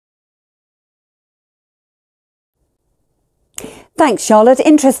Thanks, Charlotte.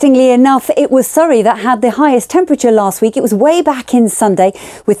 Interestingly enough, it was Surrey that had the highest temperature last week. It was way back in Sunday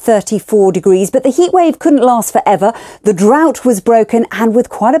with 34 degrees, but the heat wave couldn't last forever. The drought was broken and with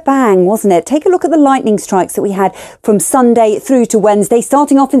quite a bang, wasn't it? Take a look at the lightning strikes that we had from Sunday through to Wednesday,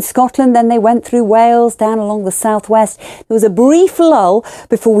 starting off in Scotland, then they went through Wales, down along the southwest. There was a brief lull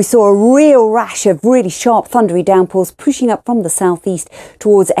before we saw a real rash of really sharp thundery downpours pushing up from the southeast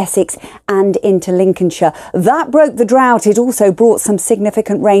towards Essex and into Lincolnshire. That broke the drought. It also brought some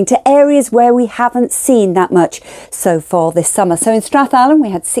significant rain to areas where we haven't seen that much so far this summer. So in Strathallan, we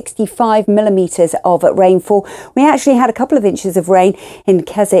had 65 millimetres of rainfall. We actually had a couple of inches of rain in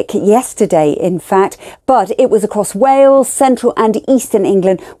Keswick yesterday, in fact, but it was across Wales, central and eastern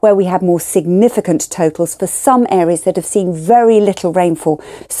England where we had more significant totals for some areas that have seen very little rainfall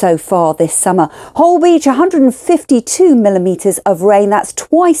so far this summer. Holbeach, 152 millimetres of rain. That's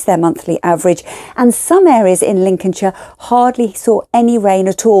twice their monthly average. And some areas in Lincolnshire hardly saw any rain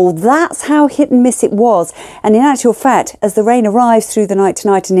at all. That's how hit and miss it was. And in actual fact, as the rain arrives through the night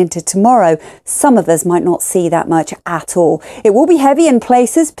tonight and into tomorrow, some of us might not see that much at all. It will be heavy in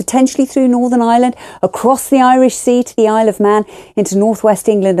places, potentially through Northern Ireland, across the Irish Sea to the Isle of Man, into northwest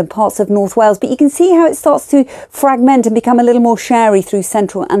England and parts of North Wales. But you can see how it starts to fragment and become a little more showery through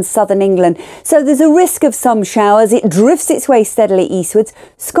central and southern England. So there's a risk of some showers. It drifts its way steadily eastwards.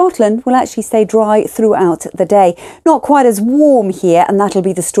 Scotland will actually stay dry throughout the day. Not quite as warm here, and that'll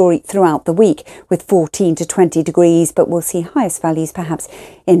be the story throughout the week with 14 to 20 degrees, but we'll see highest values perhaps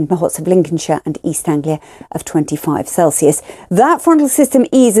in parts of Lincolnshire and East Anglia of 25 Celsius. That frontal system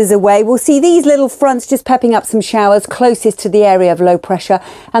eases away. We'll see these little fronts just pepping up some showers closest to the area of low pressure,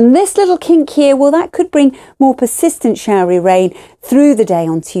 and this little kink here, well, that could bring more persistent showery rain through the day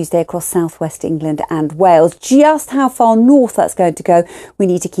on Tuesday across southwest England and Wales. Just how far north that's going to go, we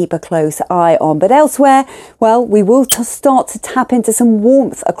need to keep a close eye on. But elsewhere, well, we will start to tap into some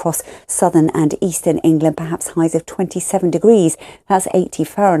warmth across southern and eastern England, perhaps highs of 27 degrees. That's 80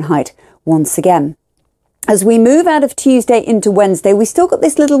 Fahrenheit once again. As we move out of Tuesday into Wednesday, we still got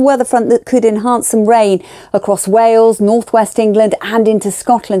this little weather front that could enhance some rain across Wales, northwest England and into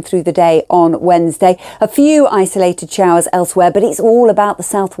Scotland through the day on Wednesday. A few isolated showers elsewhere, but it's all about the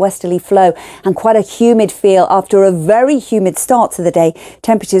southwesterly flow and quite a humid feel after a very humid start to the day.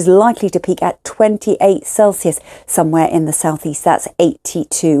 Temperatures likely to peak at 28 Celsius somewhere in the southeast. That's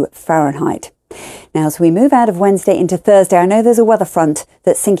 82 Fahrenheit. Now, as we move out of Wednesday into Thursday, I know there's a weather front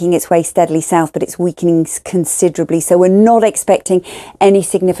that's sinking its way steadily south, but it's weakening considerably. So we're not expecting any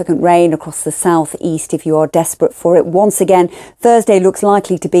significant rain across the southeast if you are desperate for it. Once again, Thursday looks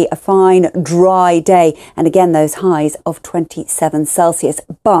likely to be a fine, dry day. And again, those highs of 27 Celsius.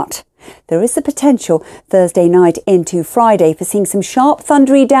 But there is the potential Thursday night into Friday for seeing some sharp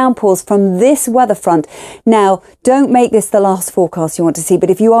thundery downpours from this weather front. Now, don't make this the last forecast you want to see, but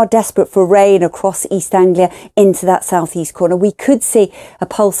if you are desperate for rain across East Anglia into that southeast corner, we could see a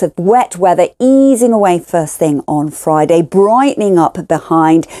pulse of wet weather easing away first thing on Friday, brightening up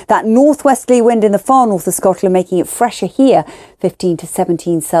behind that northwesterly wind in the far north of Scotland, making it fresher here, 15 to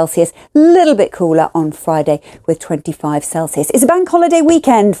 17 Celsius, a little bit cooler on Friday with 25 Celsius. It's a bank holiday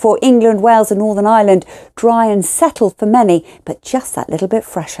weekend for England, Wales and Northern Ireland. Dry and settled for many, but just that little bit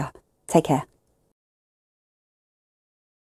fresher. Take care.